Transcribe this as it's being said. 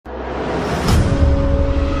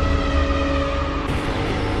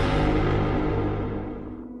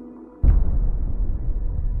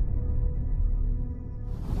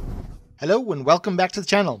Hello and welcome back to the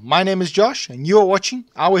channel. My name is Josh and you are watching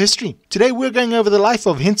Our History. Today we're going over the life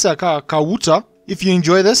of Hintsa kaKhawuta. If you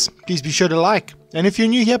enjoy this, please be sure to like. And if you're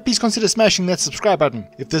new here, please consider smashing that subscribe button.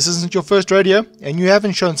 If this isn't your first rodeo and you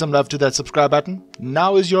haven't shown some love to that subscribe button,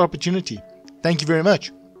 now is your opportunity. Thank you very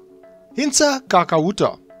much. Hintsa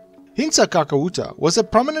kaKhawuta. Hintsa kaKhawuta was a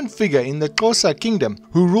prominent figure in the Xhosa Kingdom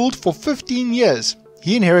who ruled for 15 years.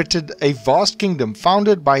 He inherited a vast kingdom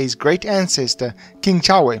founded by his great ancestor King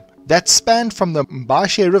Tshawe that spanned from the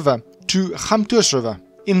Mbhashe River to Gamtoos River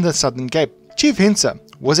in the Southern Cape. Chief Hintsa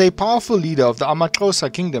was a powerful leader of the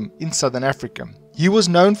AmaXhosa Kingdom in Southern Africa. He was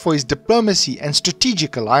known for his diplomacy and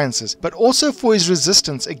strategic alliances, but also for his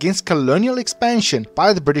resistance against colonial expansion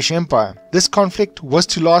by the British Empire. This conflict was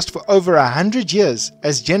to last for over 100 years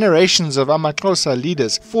as generations of AmaXhosa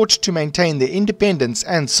leaders fought to maintain their independence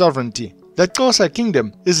and sovereignty. The Xhosa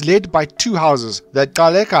Kingdom is led by two houses, the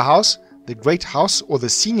Kgaleka House, the Great House or the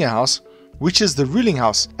Senior House, which is the ruling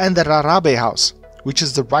house, and the Rarabe House, which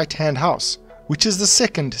is the right-hand house, which is the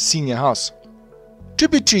second senior house.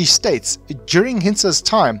 Tributary states during Hintsa's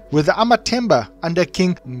time were the Amatemba under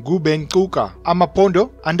King Ngubengcuka,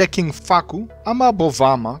 Amapondo under King Faku,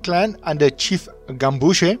 Amabovama clan under Chief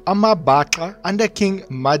Gambushe, Amabatra under King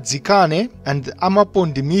Madzikane, and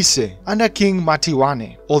Amapondimise under King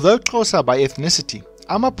Matiwane. Although Xhosa by ethnicity,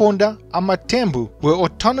 Amaponda, Amatembu were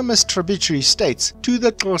autonomous tributary states to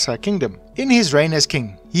the Xhosa Kingdom. In his reign as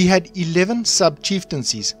king, he had 11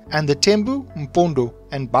 sub-chieftaincies and the Tembu, Mpondo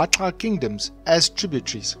and Batra kingdoms as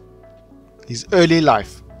tributaries. His early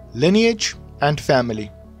life, lineage and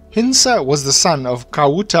family. Hintsa was the son of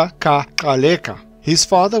Khawuta kaKgaleka. His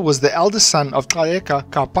father was the eldest son of Kgaleka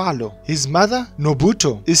kaPalo. His mother,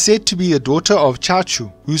 Nobuto, is said to be a daughter of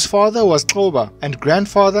Chachu, whose father was Xoba and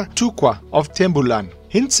grandfather THUY of Tembulan.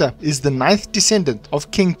 Hintsa is the 9th descendant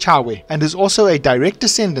of King Tshawe and is also a direct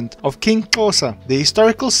descendant of King Xhosa, the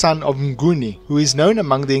historical son of Nguni, who is known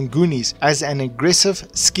among the Ngunis as an aggressive,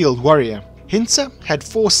 skilled warrior. Hintsa had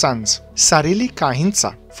 4 sons, Sarili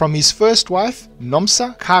kaHintsa, from his first wife,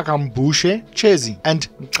 Nomsa kaGambushe Chezi, and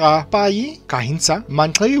Nqapayi kaHintsa,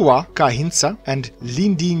 Manqiwa kaHintsa, and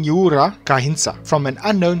Lindinyura kaHintsa, from an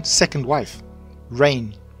unknown second wife.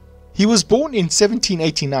 Reign. He was born in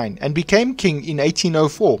 1789 and became king in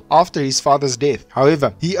 1804 after his father's death.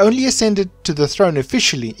 However, he only ascended to the throne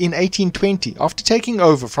officially in 1820 after taking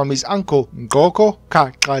over from his uncle Ngoko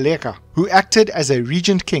kaKgaleka, who acted as a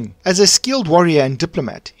regent king. As a skilled warrior and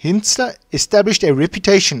diplomat, Hintsa established a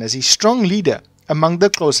reputation as a strong leader among the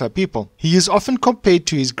Xhosa people. He is often compared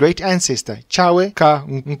to his great ancestor Tshawe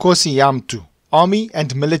kaNkosi Yamtu, army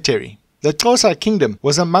and military. The Xhosa Kingdom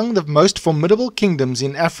was among the most formidable kingdoms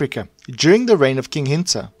in Africa. During the reign of King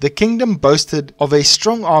Hintsa, the kingdom boasted of a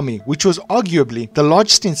strong army which was arguably the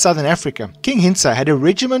largest in southern Africa. King Hintsa had a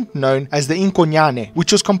regiment known as the Inkonyane,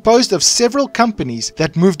 which was composed of several companies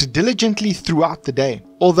that moved diligently throughout the day.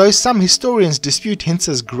 Although some historians dispute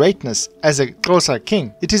Hintsa's greatness as a Xhosa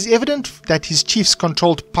king, it is evident that his chiefs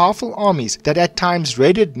controlled powerful armies that at times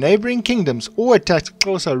raided neighboring kingdoms or attacked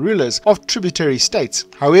Xhosa rulers of tributary states.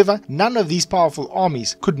 However, none of these powerful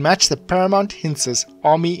armies could match the paramount Hintsa's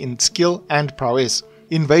army in skill and prowess.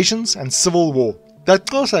 Invasions and civil war. The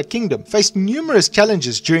Xhosa Kingdom faced numerous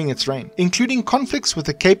challenges during its reign, including conflicts with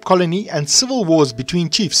the Cape Colony and civil wars between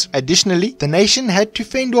chiefs. Additionally, the nation had to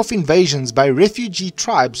fend off invasions by refugee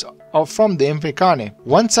tribes from the Mfekane.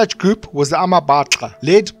 One such group was the Amabatra,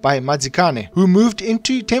 led by Madzikane, who moved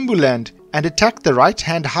into Tembuland and attacked the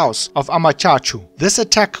right-hand house of Amachachu. This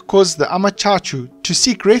attack caused the Amachachu to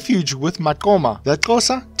seek refuge with Makoma. The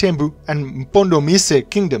Xhosa, Tembu and Mpondomise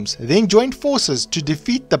kingdoms then joined forces to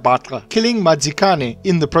defeat the Batra, killing Madzikane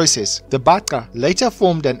in the process. The Batra later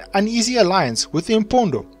formed an uneasy alliance with the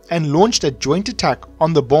Mpondo and launched a joint attack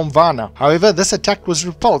on the Bomvana. However, this attack was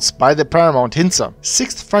repulsed by the paramount Hintsa.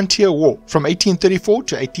 6th Frontier War from 1834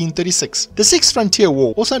 to 1836. The 6th Frontier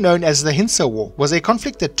War, also known as the Hintsa War, was a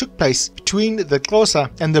conflict that took place between the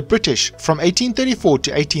Xhosa and the British from 1834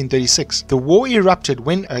 to 1836. The war erupted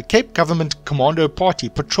when a Cape Government Commando party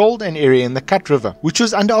patrolled an area in the Cut River, which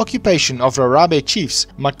was under occupation of Rarabe chiefs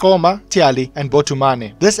Makoma, Tiali and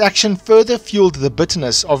Botumane. This action further fueled the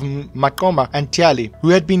bitterness of Makoma and Tiali, who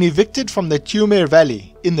had been evicted from the THUY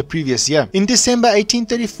Valley in the previous year. In December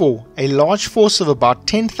 1834, a large force of about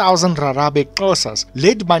 10,000 Rarabe Xhosas,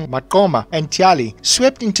 led by Makoma and THUY,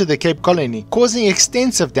 swept into the Cape Colony, causing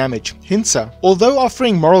extensive damage. Hintsa, although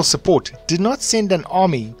offering moral support, did not send an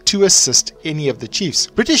army to assist any of the chiefs.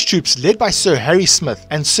 British troops led by Sir Harry Smith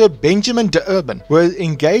and Sir Benjamin de Urban were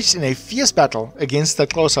engaged in a fierce battle against the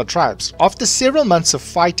Xhosa tribes. After several months of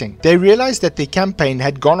fighting, they realized that their campaign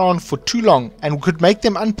had gone on for too long and could make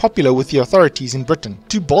them unpopular with the authorities in Britain.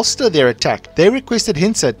 To bolster their attack, they requested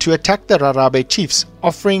Hintsa to attack the Rarabe chiefs,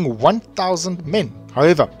 offering 1,000 men.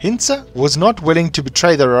 However, Hintsa was not willing to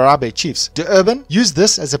betray the Rarabe chiefs. De Urban used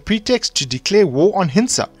this as a pretext to declare war on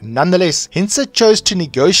Hintsa. Nonetheless, Hintsa chose to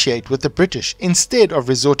negotiate with the British instead of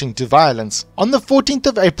resorting to violence. On the 14th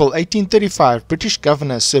of April 1835, British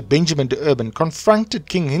Governor Sir Benjamin de Urban confronted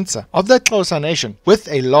King Hintsa of the Xhosa nation with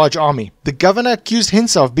a large army. The governor accused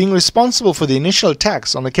Hintsa of being responsible for the initial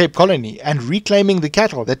attacks on the Cape Colony and reclaiming the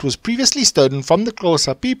cattle that was previously stolen from the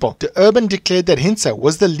Xhosa people. De Urban declared that Hintsa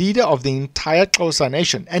was the leader of the entire Xhosa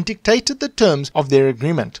nation and dictated the terms of their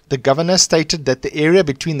agreement. The governor stated that the area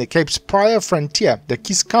between the Cape's prior frontier, the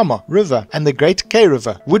Xhosa River, and the Great K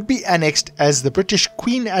River would be annexed as the British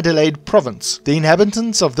Queen Adelaide province. The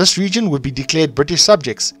inhabitants of this region would be declared British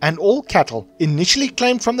subjects, and all cattle initially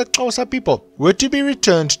claimed from the Xhosa people were to be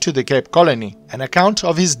returned to the Cape Colony. An account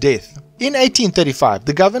of his death. In 1835,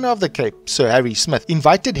 the governor of the Cape, Sir Harry Smith,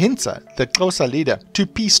 invited Hintsa, the Xhosa leader, to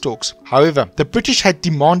peace talks. However, the British had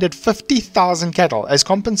demanded 50,000 cattle as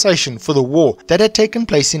compensation for the war that had taken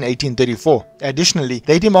place in 1834. Additionally,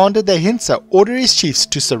 they demanded that Hintsa order his chiefs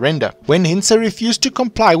to surrender. When Hintsa refused to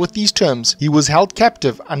comply with these terms, he was held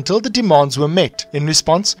captive until the demands were met. In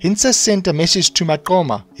response, Hintsa sent a message to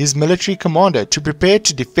Makoma, his military commander, to prepare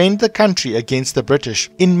to defend the country against the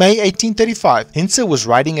British. In May 1835, Hintsa was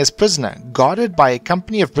riding as prisoner, guarded by a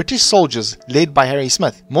company of British soldiers led by Harry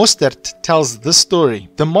Smith. Mostert tells this story.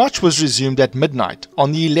 The march was resumed at midnight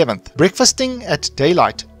on the 11th, breakfasting at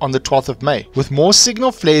daylight on the 12th of May, with more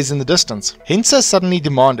signal flares in the distance. Hintsa suddenly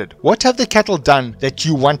demanded, "What have the cattle done that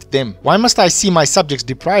you want them? Why must I see my subjects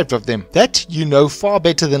deprived of them?" "That you know far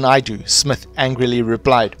better than I do," Smith angrily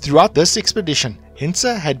replied. Throughout this expedition,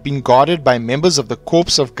 Hintsa had been guarded by members of the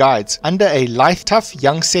Corps of Guides under a lithe, tough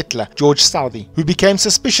young settler, George Southey, who became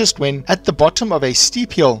suspicious when, at the bottom of a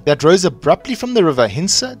steep hill that rose abruptly from the river,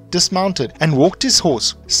 Hintsa dismounted and walked his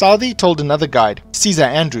horse. Southey told another guide, Caesar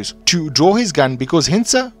Andrews, to draw his gun because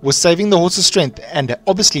Hintsa was saving the horse's strength and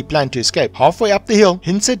obviously planned to escape. Halfway up the hill,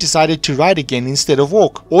 Hintsa decided to ride again instead of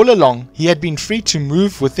walk. All along, he had been free to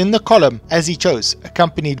move within the column as he chose,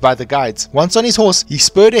 accompanied by the guides. Once on his horse, he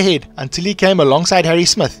spurred ahead until he came alongside Harry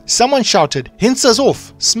Smith. Someone shouted, "Hintsa's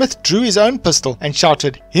off!" Smith drew his own pistol and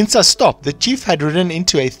shouted, "Hintsa, stop!" The chief had ridden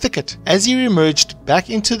into a thicket. As he emerged back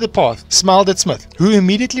into the path, smiled at Smith, who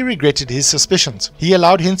immediately regretted his suspicions. He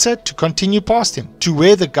allowed Hintsa to continue past him, to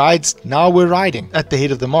where the guides now were riding, at the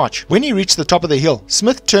head of the march. When he reached the top of the hill,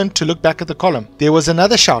 Smith turned to look back at the column. There was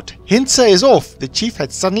another shout, "Hintsa is off!" The chief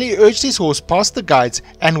had suddenly urged his horse past the guides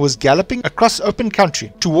and was galloping across open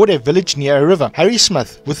country toward a village near a river. Harry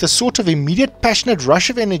Smith, with a sort of immediate passionate rush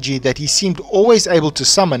of energy that he seemed always able to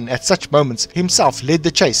summon at such moments, himself led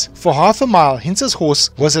the chase. For half a mile, Hintsa's horse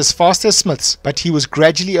was as fast as Smith's, but he was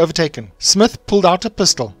gradually overtaken. Smith pulled out a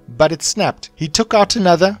pistol, but it snapped. He took out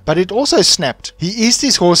another, but it also snapped. He eased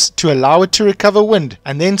his horse to allow it to recover wind,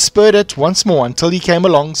 and then spurred it once more until he came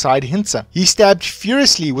alongside Hintsa. He stabbed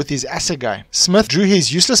furiously with his assegai. Smith drew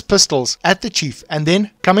his useless pistols at the chief, and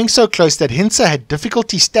then, coming so close that Hintsa had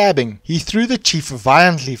difficulty stabbing, he threw the chief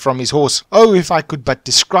violently from his horse. Oh, if I could but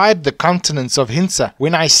describe the countenance of Hintsa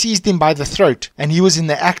when I seized him by the throat, and he was in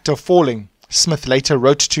the act of falling. Smith later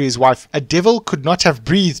wrote to his wife, "A devil could not have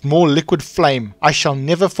breathed more liquid flame. I shall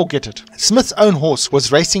never forget it." Smith's own horse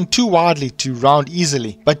was racing too wildly to round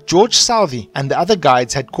easily, but George Southey and the other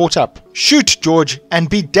guides had caught up. "Shoot, George, and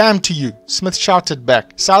be damned to you," Smith shouted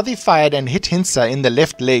back. Southey fired and hit Hintsa in the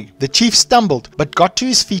left leg. The chief stumbled, but got to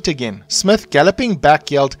his feet again. Smith, galloping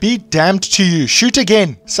back, yelled, "Be damned to you, shoot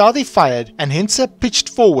again." Southey fired, and Hintsa pitched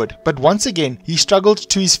forward, but once again he struggled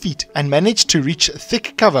to his feet and managed to reach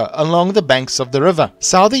thick cover along the banks of the river.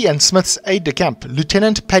 Southey and Smith's aide-de-camp,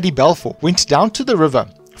 Lieutenant Paddy Balfour, went down to the river,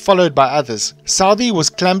 followed by others. Southey was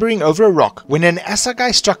clambering over a rock when an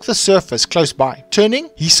assegai struck the surface close by. Turning,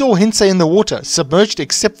 he saw Hintsa in the water, submerged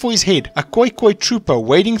except for his head. A Khoi trooper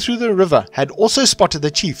wading through the river had also spotted the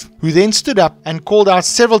chief, who then stood up and called out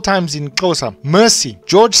several times in Xhosa, "Mercy!"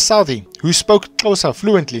 George Southey, who spoke Xhosa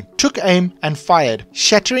fluently, took aim and fired,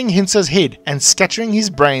 shattering Hintsa's head and scattering his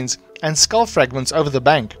brains and skull fragments over the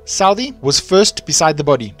bank. Southey was first beside the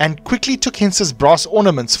body and quickly took Hintsa's brass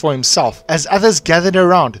ornaments for himself. As others gathered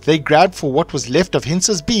around, they grabbed for what was left of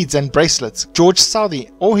Hintsa's beads and bracelets. George Southey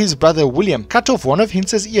or his brother William cut off one of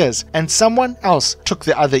Hintsa's ears and someone else took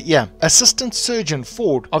the other ear. Assistant Surgeon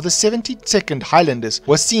Ford of the 72nd Highlanders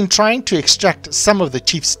was seen trying to extract some of the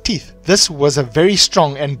chief's teeth. This was a very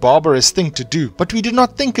strong and barbarous thing to do, but we did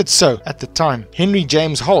not think it so at the time. Henry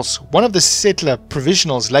James Hulse, one of the settler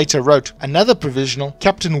provisionals, later wrote, "Another provisional,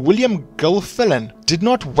 Captain William Gilfillan, did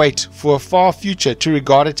not wait for a far future to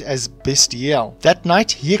regard it as bestial. That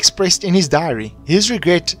night he expressed in his diary his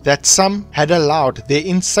regret that some had allowed their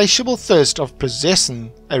insatiable thirst of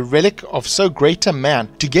possessing a relic of so great a man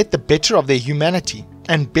to get the better of their humanity,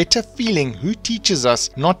 and better feeling who teaches us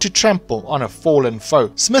not to trample on a fallen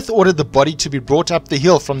foe." Smith ordered the body to be brought up the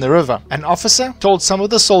hill from the river. An officer told some of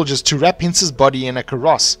the soldiers to wrap Hintsa's body in a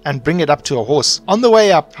kaross and bring it up to a horse. On the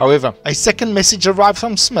way up, however, a second message arrived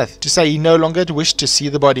from Smith to say he no longer wished to see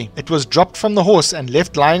the body. It was dropped from the horse and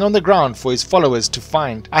left lying on the ground for his followers to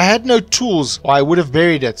find. "I had no tools or I would have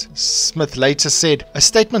buried it," Smith later said, a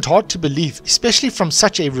statement hard to believe, especially from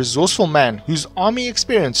such a resourceful man whose army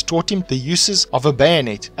experience taught him the uses of a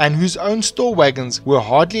bayonet, and whose own store wagons were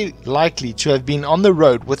hardly likely to have been on the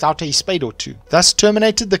road without a spade or two. Thus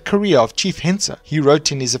terminated the career of Chief Hintsa, he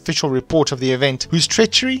wrote in his official report of the event, whose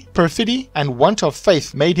treachery, perfidy, and want of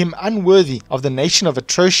faith made him unworthy of the nation of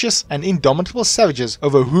atrocious and indomitable savages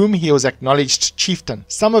over whom he was acknowledged chieftain.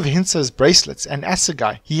 Some of Hintsa's bracelets and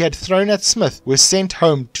assegai he had thrown at Smith were sent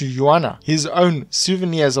home to Yuana, his own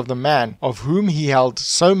souvenirs of the man of whom he held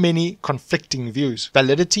so many conflicting views.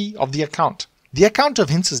 Validity of the account. The account of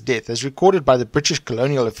Hintsa's death, as recorded by the British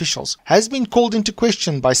colonial officials, has been called into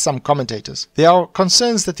question by some commentators. There are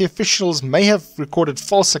concerns that the officials may have recorded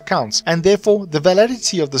false accounts, and therefore the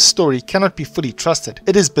validity of the story cannot be fully trusted.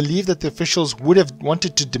 It is believed that the officials would have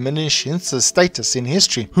wanted to diminish Hintsa's status in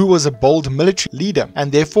history, who was a bold military leader, and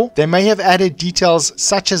therefore they may have added details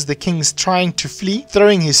such as the king's trying to flee,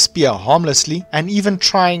 throwing his spear harmlessly, and even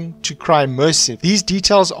trying to cry mercy. These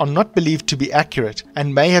details are not believed to be accurate,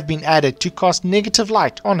 and may have been added to cast negative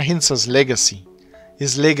light on Hintsa's legacy.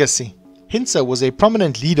 His legacy. Hintsa was a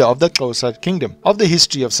prominent leader of the Xhosa Kingdom of the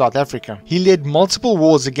history of South Africa. He led multiple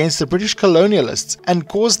wars against the British colonialists and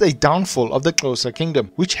caused a downfall of the Xhosa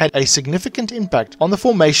Kingdom, which had a significant impact on the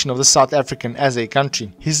formation of the South African as a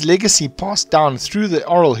country. His legacy passed down through the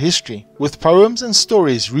oral history, with poems and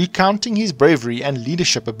stories recounting his bravery and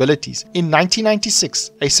leadership abilities. In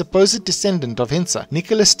 1996, a supposed descendant of Hintsa,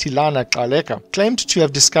 Nicholas Tilana Xaleka, claimed to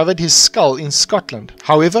have discovered his skull in Scotland.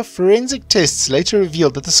 However, forensic tests later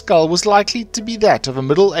revealed that the skull was likely to be that of a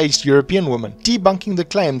middle-aged European woman, debunking the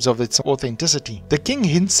claims of its authenticity. The King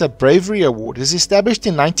Hintsa Bravery Award is established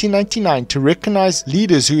in 1999 to recognize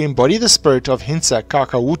leaders who embody the spirit of Hintsa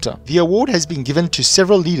kaKhawuta. The award has been given to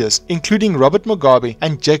several leaders, including Robert Mugabe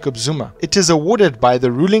and Jacob Zuma. It is awarded by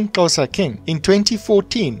the ruling Xhosa King. In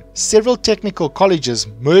 2014, several technical colleges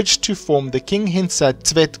merged to form the King Hintsa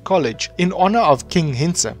THUY College in honor of King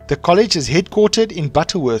Hintsa. The college is headquartered in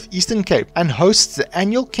Butterworth, Eastern Cape, and hosts the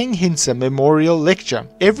annual King Hintsa Memorial Lecture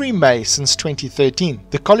every May since 2013.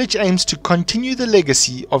 The college aims to continue the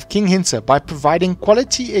legacy of King Hintsa by providing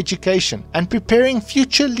quality education and preparing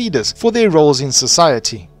future leaders for their roles in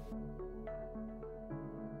society.